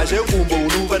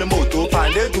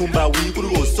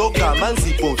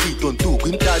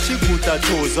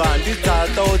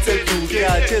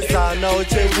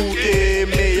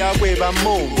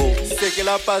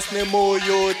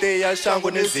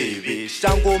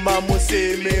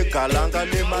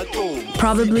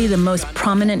 Probably the most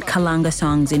prominent Kalanga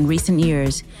songs in recent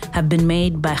years have been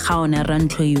made by Khaona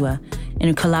Rantloiwa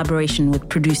in collaboration with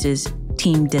producers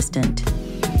Team Distant.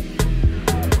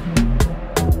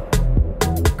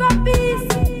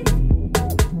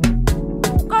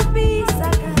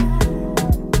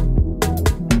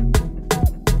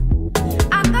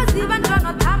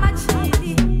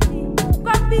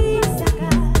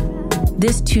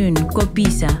 This tune,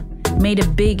 Kopisa, made a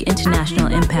big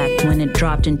international impact when it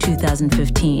dropped in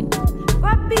 2015.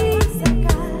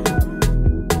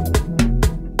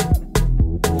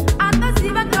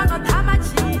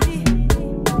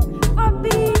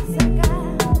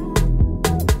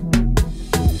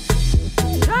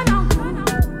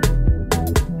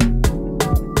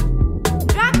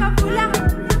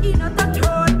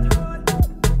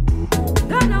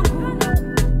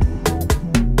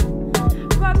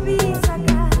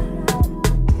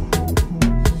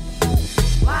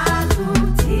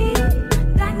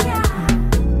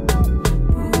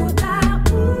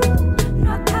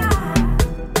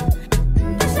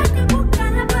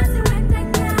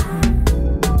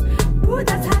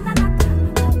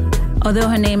 Although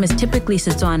her name is typically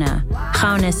Setswana,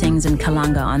 Khaona sings in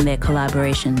Kalanga on their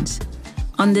collaborations.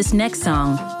 On this next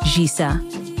song, Jisa,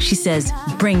 she says,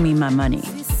 "Bring me my money."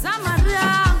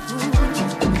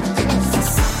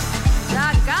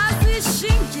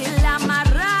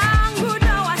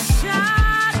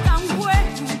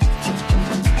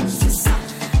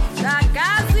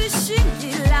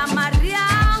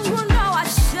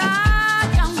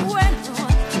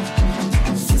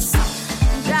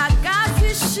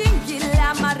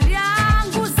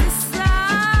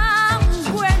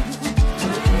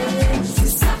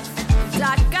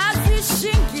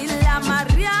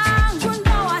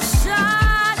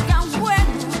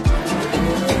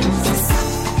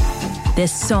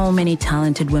 There's so many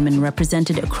talented women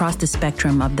represented across the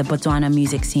spectrum of the Botswana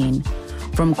music scene,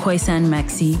 from Khoisan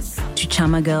Maxi to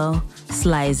Chama Girl,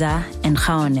 Sliza, and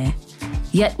Khaone.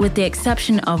 Yet with the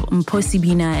exception of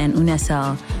Mposibina and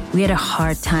Unasal, we had a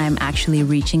hard time actually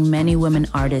reaching many women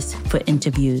artists for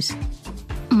interviews.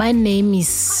 My name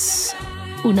is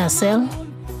Unasel.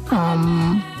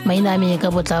 My name is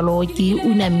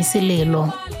Una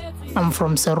Miselelo. I'm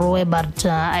from Serowe, but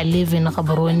I live in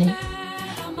Gaborone.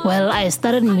 Well, I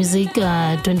started music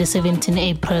 2017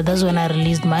 April. That's when I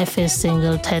released my first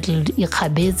single titled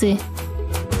Ikhabeze.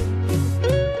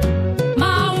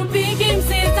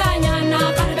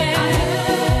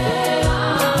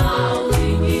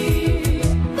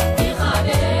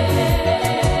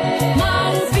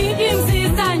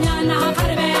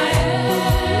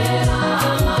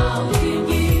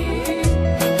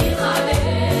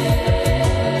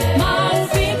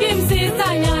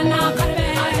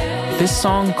 This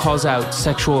song calls out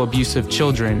sexual abuse of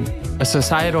children, a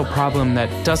societal problem that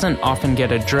doesn't often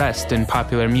get addressed in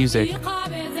popular music.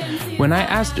 When I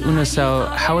asked Unasel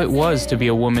how it was to be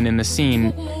a woman in the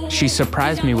scene, she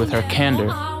surprised me with her candor.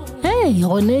 Hey,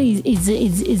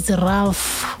 it's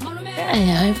rough. I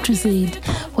have to say it.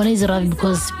 It's rough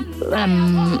because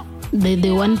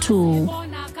they want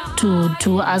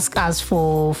to ask us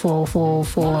for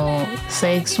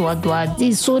sex, what.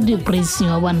 It's so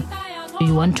depressing.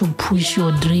 You want to push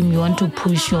your dream, you want to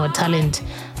push your talent,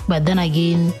 but then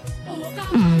again,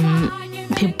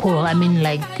 people,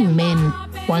 men,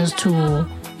 wants to,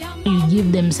 you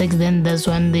give them sex, then that's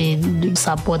when they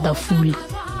support the fool.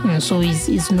 So it's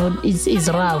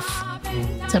rough.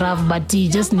 It's rough, but you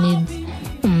just need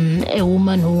a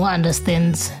woman who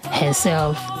understands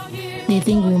herself. They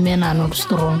think women are not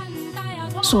strong,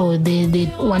 so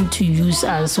they want to use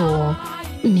us or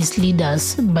mislead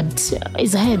us, but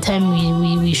it's a high time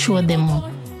we show them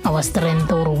our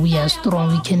strength, or we are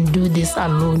strong, we can do this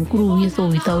alone, with or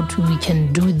without you, we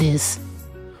can do this.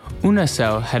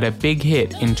 Unasel had a big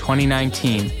hit in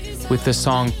 2019 with the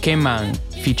song Kemang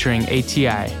featuring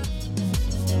ATI.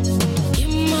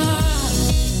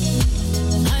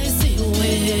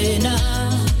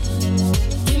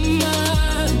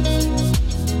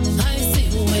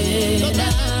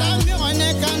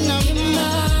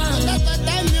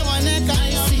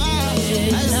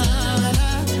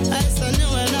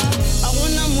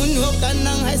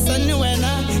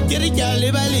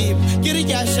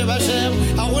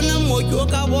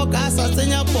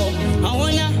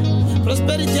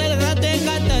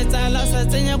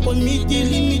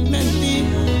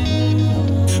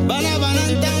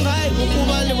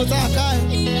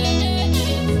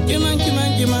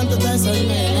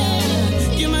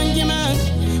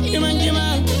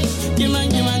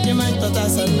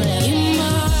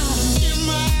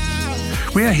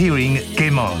 We are hearing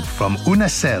Kemang from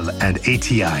Unasel and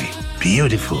ATI.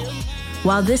 Beautiful.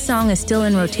 While this song is still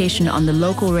in rotation on the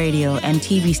local radio and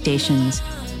TV stations,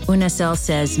 Unasel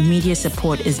says media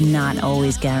support is not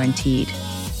always guaranteed.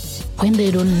 When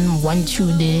they don't want you,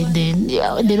 they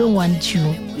don't want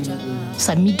you.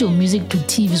 Submit your music to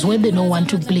TVs. When they don't want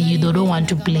to play you, they don't want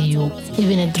to play you.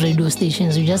 Even at radio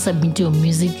stations, you just submit your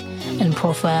music and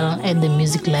profile at the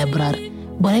music library.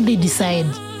 But when they decide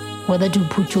whether to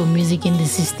put your music in the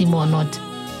system or not,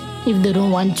 if they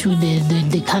don't want you,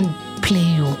 they can't play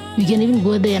you. You can even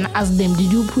go there and ask them,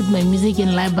 did you put my music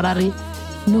in library?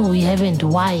 No, we haven't.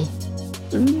 Why?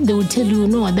 They will tell you,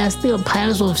 no, there's still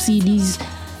piles of CDs.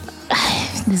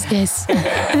 These guys.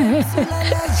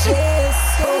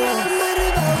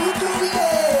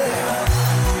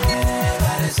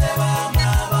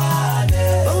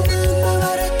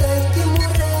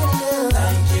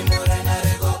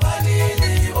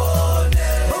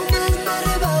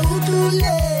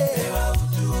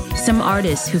 Some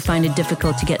artists who find it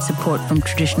difficult to get support from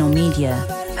traditional media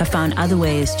have found other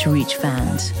ways to reach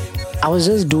fans. I was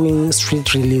just doing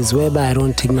street release whereby I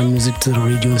don't take my music to the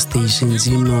radio stations,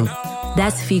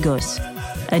 That's Figos,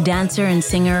 a dancer and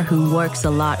singer who works a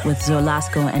lot with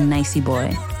Zolasco and Nicey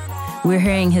Boy. We're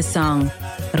hearing his song,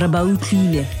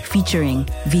 Rabautlile, featuring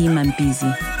V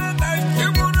Mampizi.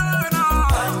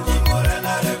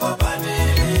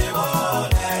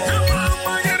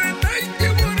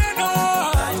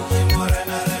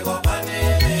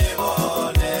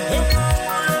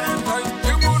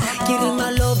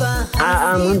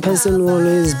 I'm one person who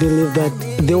always believe that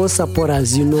they will support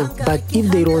us, But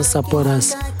if they don't support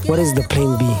us, what is the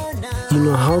plan B?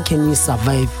 How can we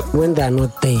survive when they are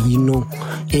not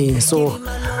there, So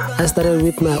I started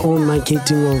with my own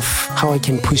marketing of how I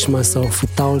can push myself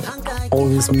without all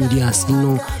these medias,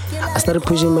 I started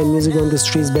pushing my music on the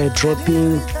streets by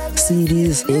dropping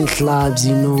CDs in clubs,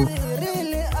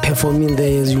 performing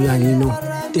there as usual,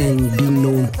 and being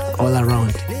known all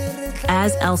around.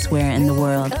 As elsewhere in the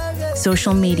world,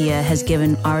 social media has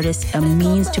given artists a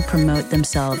means to promote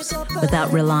themselves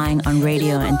without relying on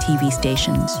radio and TV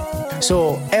stations.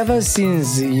 So ever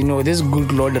since, this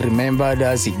good Lord remembered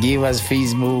us, he gave us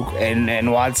Facebook and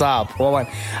WhatsApp.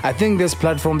 I think these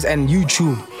platforms and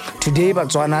YouTube. Today,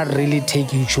 Botswana really take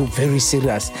YouTube very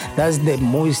serious. That's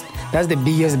the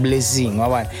biggest blessing.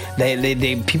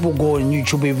 The people go on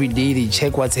YouTube every day, they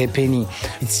check what's happening.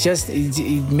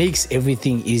 It makes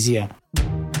everything easier.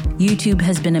 YouTube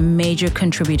has been a major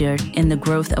contributor in the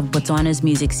growth of Botswana's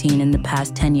music scene in the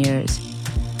past 10 years.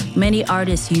 Many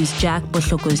artists use Jack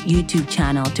Boshoko's YouTube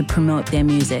channel to promote their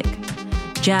music.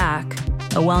 Jack,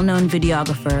 a well-known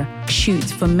videographer,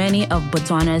 shoots for many of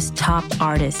Botswana's top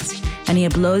artists, and he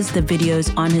uploads the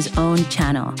videos on his own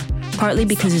channel, partly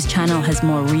because his channel has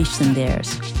more reach than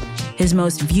theirs. His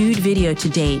most viewed video to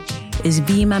date is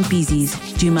V Mampizi's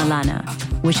Dumalana,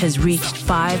 which has reached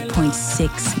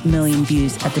 5.6 million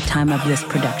views at the time of this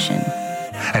production.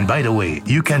 And by the way,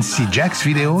 you can see Jack's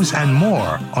videos and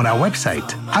more on our website,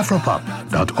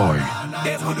 afropop.org.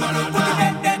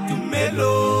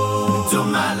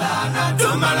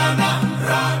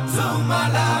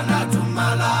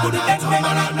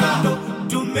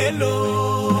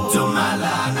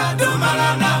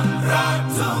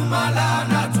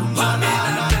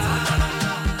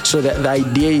 So the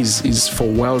idea is for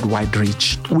worldwide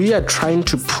reach. We are trying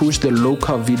to push the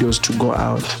local videos to go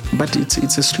out, but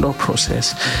it's a slow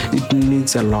process. It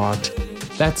needs a lot.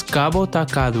 That's Gabo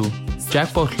Takadu, Jack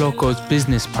Boshoko's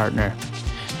business partner.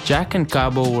 Jack and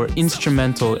Gabo were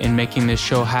instrumental in making this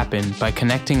show happen by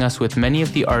connecting us with many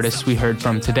of the artists we heard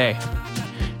from today.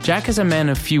 Jack is a man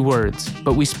of few words,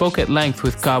 but we spoke at length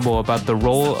with Gabo about the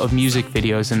role of music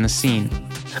videos in the scene.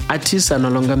 Artists are no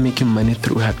longer making money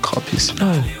through hard copies.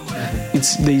 No,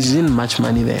 there isn't much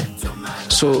money there.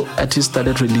 So artists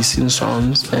started releasing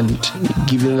songs and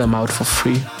giving them out for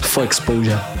free for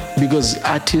exposure. Because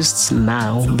artists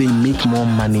now, they make more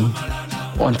money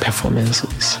on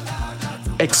performances.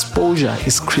 Exposure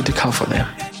is critical for them.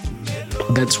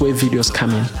 That's where videos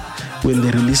come in. When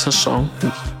they release a song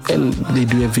and they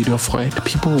do a video for it,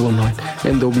 people will know it,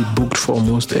 and they'll be booked for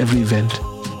almost every event.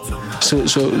 So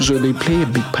they play a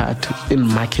big part in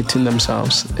marketing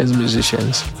themselves as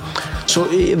musicians. So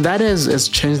that has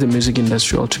changed the music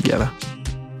industry altogether.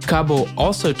 Gabo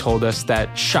also told us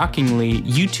that, shockingly,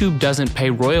 YouTube doesn't pay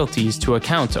royalties to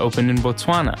accounts opened in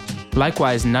Botswana.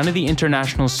 Likewise, none of the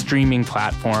international streaming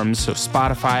platforms, so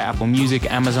Spotify, Apple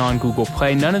Music, Amazon, Google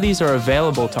Play, none of these are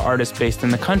available to artists based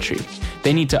in the country.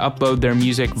 They need to upload their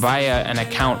music via an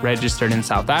account registered in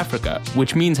South Africa,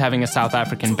 which means having a South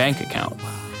African bank account.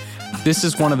 This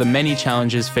is one of the many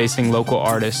challenges facing local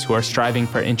artists who are striving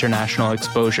for international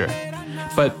exposure.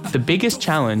 But the biggest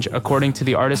challenge, according to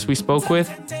the artists we spoke with,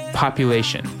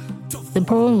 population. The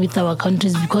problem with our country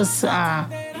is because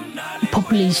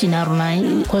population,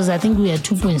 because I think we are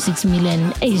 2.6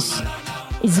 million, is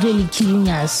really killing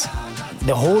us.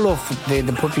 The whole of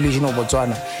the population of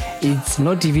Botswana, it's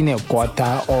not even a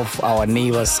quarter of our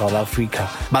neighbors, South Africa.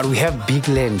 But we have big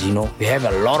land, We have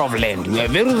a lot of land. We are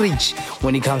very rich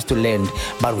when it comes to land,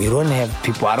 but we don't have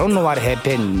people. I don't know what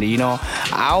happened,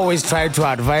 I always try to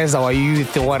advise our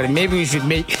youth, or maybe we should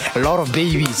make a lot of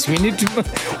babies. We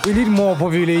need more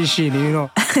population,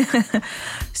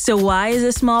 So why is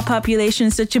a small population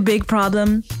such a big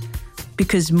problem?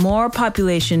 Because more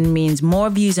population means more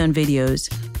views on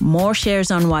videos, more shares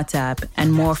on WhatsApp,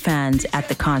 and more fans at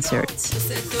the concerts.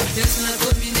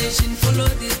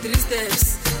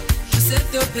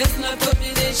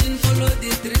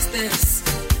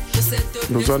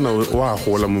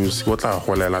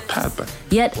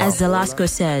 Yet, as Zelasco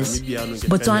says,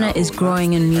 Botswana is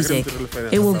growing in music.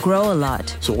 It will grow a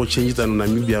lot.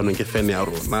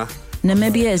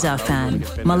 Namibia is our fan.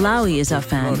 Malawi is our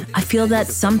fan. I feel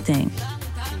that's something.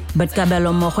 But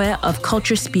Kabelo Mohe of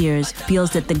Culture Spears feels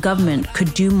that the government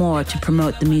could do more to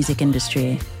promote the music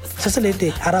industry.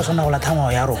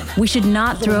 We should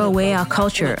not throw away our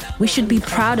culture. We should be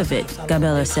proud of it,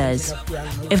 Gabelo says.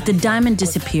 If the diamond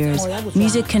disappears,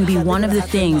 music can be one of the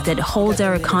things that holds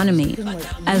our economy,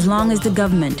 as long as the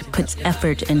government puts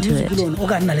effort into it.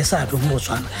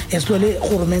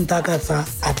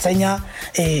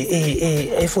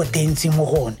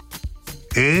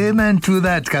 Amen to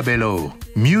that, Kabelo.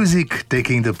 Music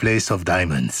taking the place of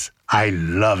diamonds. I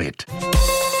love it.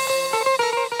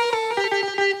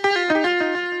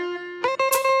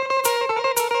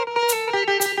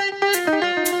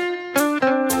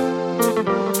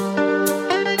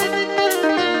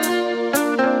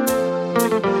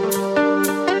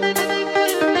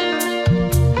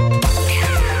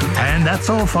 That's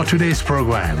all for today's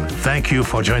program. Thank you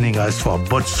for joining us for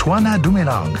Botswana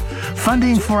Dumelang.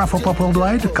 Funding for Afropop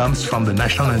Worldwide comes from the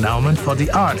National Endowment for the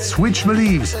Arts, which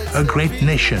believes a great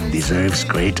nation deserves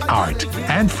great art,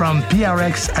 and from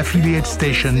PRX affiliate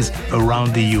stations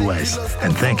around the US.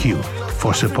 And thank you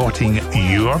for supporting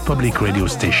your public radio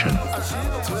station.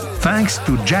 Thanks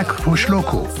to Jack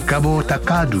Pushloko, Kabo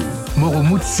Takadu,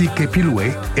 Moromutsi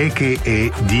Kepilwe, aka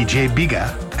DJ Biga,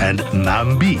 and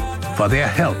Nambi for their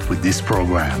help with this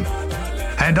program.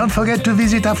 And don't forget to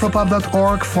visit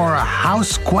afropop.org for a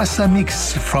house kwasa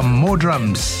mix from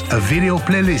Modrums, a video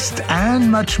playlist,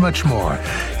 and much, much more.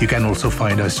 You can also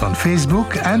find us on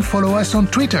Facebook and follow us on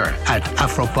Twitter at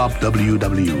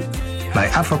AfropopWW. My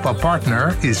Afropop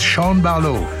partner is Sean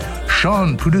Barlow.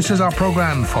 Sean produces our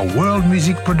program for World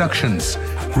Music Productions.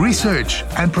 Research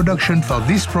and production for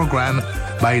this program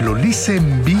by Lolise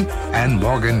Mbi and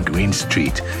Morgan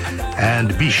Greenstreet.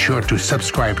 And be sure to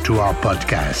subscribe to our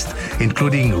podcast,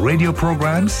 including radio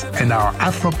programs and our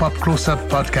Afropop Close-Up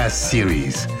podcast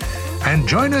series. And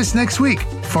join us next week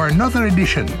for another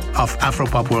edition of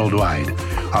Afropop Worldwide.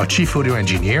 Our chief audio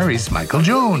engineer is Michael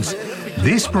Jones.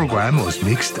 This program was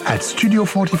mixed at Studio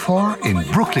 44 in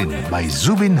Brooklyn by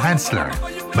Zubin Hansler.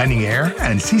 Manning Air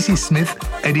and CC Smith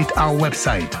edit our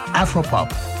website,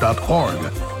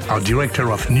 afropop.org. Our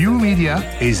director of new media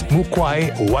is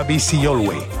Mukwai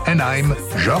Wabisi-Yolwe. And I'm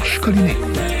Georges Collinet.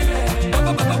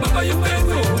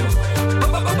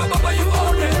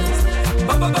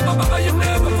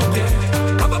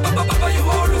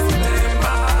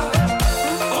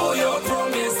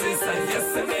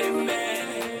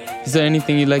 Is there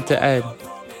anything you'd like to add?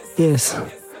 Yes,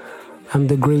 I'm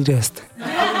the greatest.